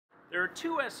There are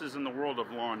two S's in the world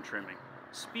of lawn trimming,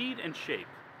 speed and shape.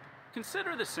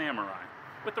 Consider the samurai.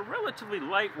 With a relatively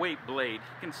lightweight blade,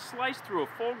 he can slice through a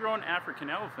full-grown African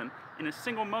elephant in a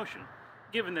single motion,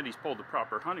 given that he's pulled the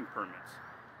proper hunting permits.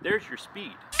 There's your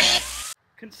speed.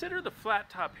 Consider the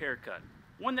flat-top haircut,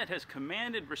 one that has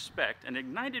commanded respect and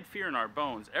ignited fear in our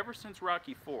bones ever since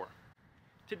Rocky IV.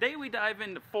 Today we dive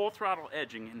into full-throttle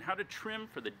edging and how to trim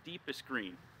for the deepest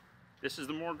green. This is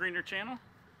the More Greener channel.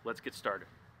 Let's get started.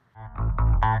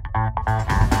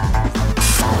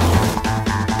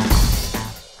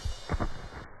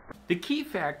 The key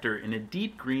factor in a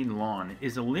deep green lawn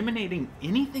is eliminating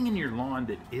anything in your lawn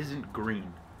that isn't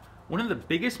green. One of the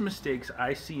biggest mistakes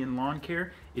I see in lawn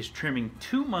care is trimming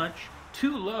too much,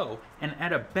 too low, and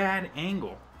at a bad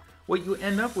angle. What you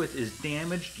end up with is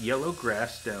damaged yellow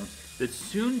grass stems that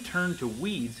soon turn to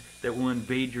weeds that will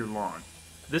invade your lawn.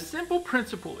 The simple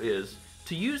principle is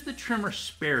to use the trimmer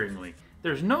sparingly.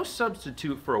 There's no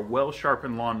substitute for a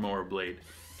well-sharpened lawnmower blade.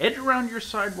 Edge around your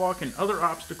sidewalk and other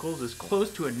obstacles as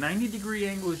close to a 90-degree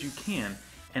angle as you can,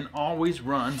 and always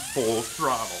run full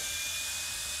throttle.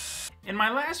 In my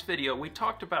last video, we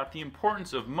talked about the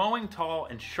importance of mowing tall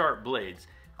and sharp blades.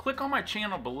 Click on my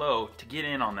channel below to get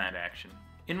in on that action.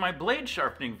 In my blade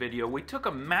sharpening video, we took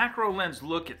a macro lens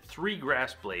look at 3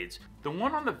 grass blades. The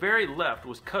one on the very left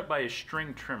was cut by a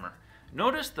string trimmer.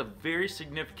 Notice the very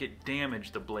significant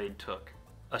damage the blade took.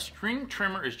 A string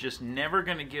trimmer is just never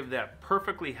going to give that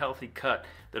perfectly healthy cut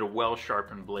that a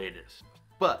well-sharpened blade is.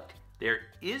 But there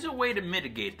is a way to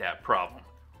mitigate that problem.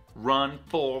 Run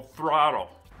full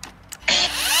throttle.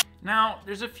 Now,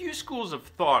 there's a few schools of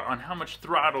thought on how much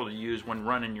throttle to use when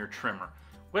running your trimmer,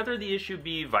 whether the issue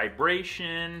be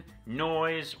vibration,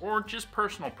 noise, or just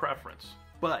personal preference.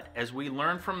 But as we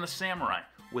learned from the samurai,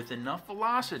 with enough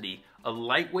velocity, a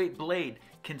lightweight blade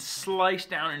can slice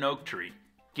down an oak tree.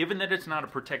 Given that it's not a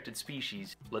protected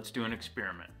species, let's do an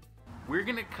experiment. We're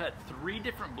gonna cut 3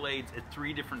 different blades at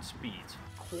 3 different speeds,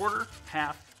 quarter,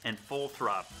 half, and full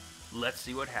throttle. Let's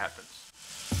see what happens.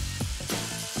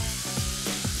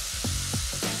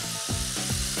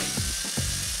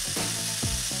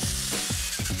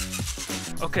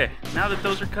 Okay, now that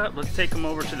those are cut, let's take them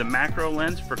over to the macro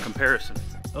lens for comparison.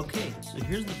 Okay, so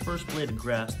here's the first blade of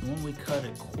grass, the one we cut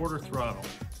at quarter throttle.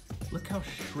 Look how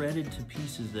shredded to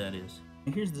pieces that is.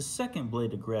 And here's the second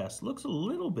blade of grass, looks a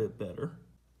little bit better.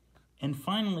 And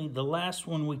finally, the last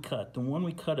one we cut, the one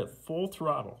we cut at full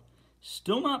throttle.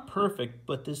 Still not perfect,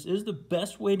 but this is the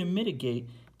best way to mitigate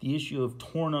the issue of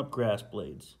torn up grass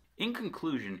blades. In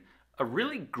conclusion, a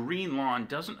really green lawn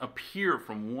doesn't appear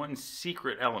from one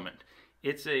secret element.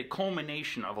 It's a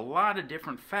culmination of a lot of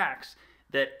different facts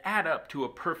that add up to a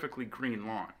perfectly green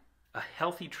lawn. A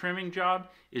healthy trimming job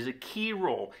is a key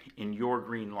role in your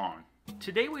green lawn.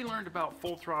 Today we learned about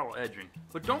full throttle edging,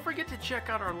 but don't forget to check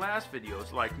out our last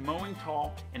videos like mowing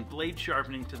tall and blade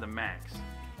sharpening to the max.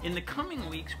 In the coming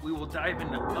weeks, we will dive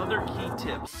into other key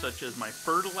tips such as my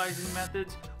fertilizing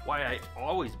methods, why I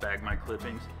always bag my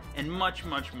clippings, and much,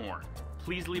 much more.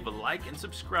 Please leave a like and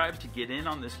subscribe to get in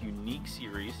on this unique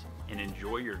series and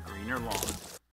enjoy your greener lawn.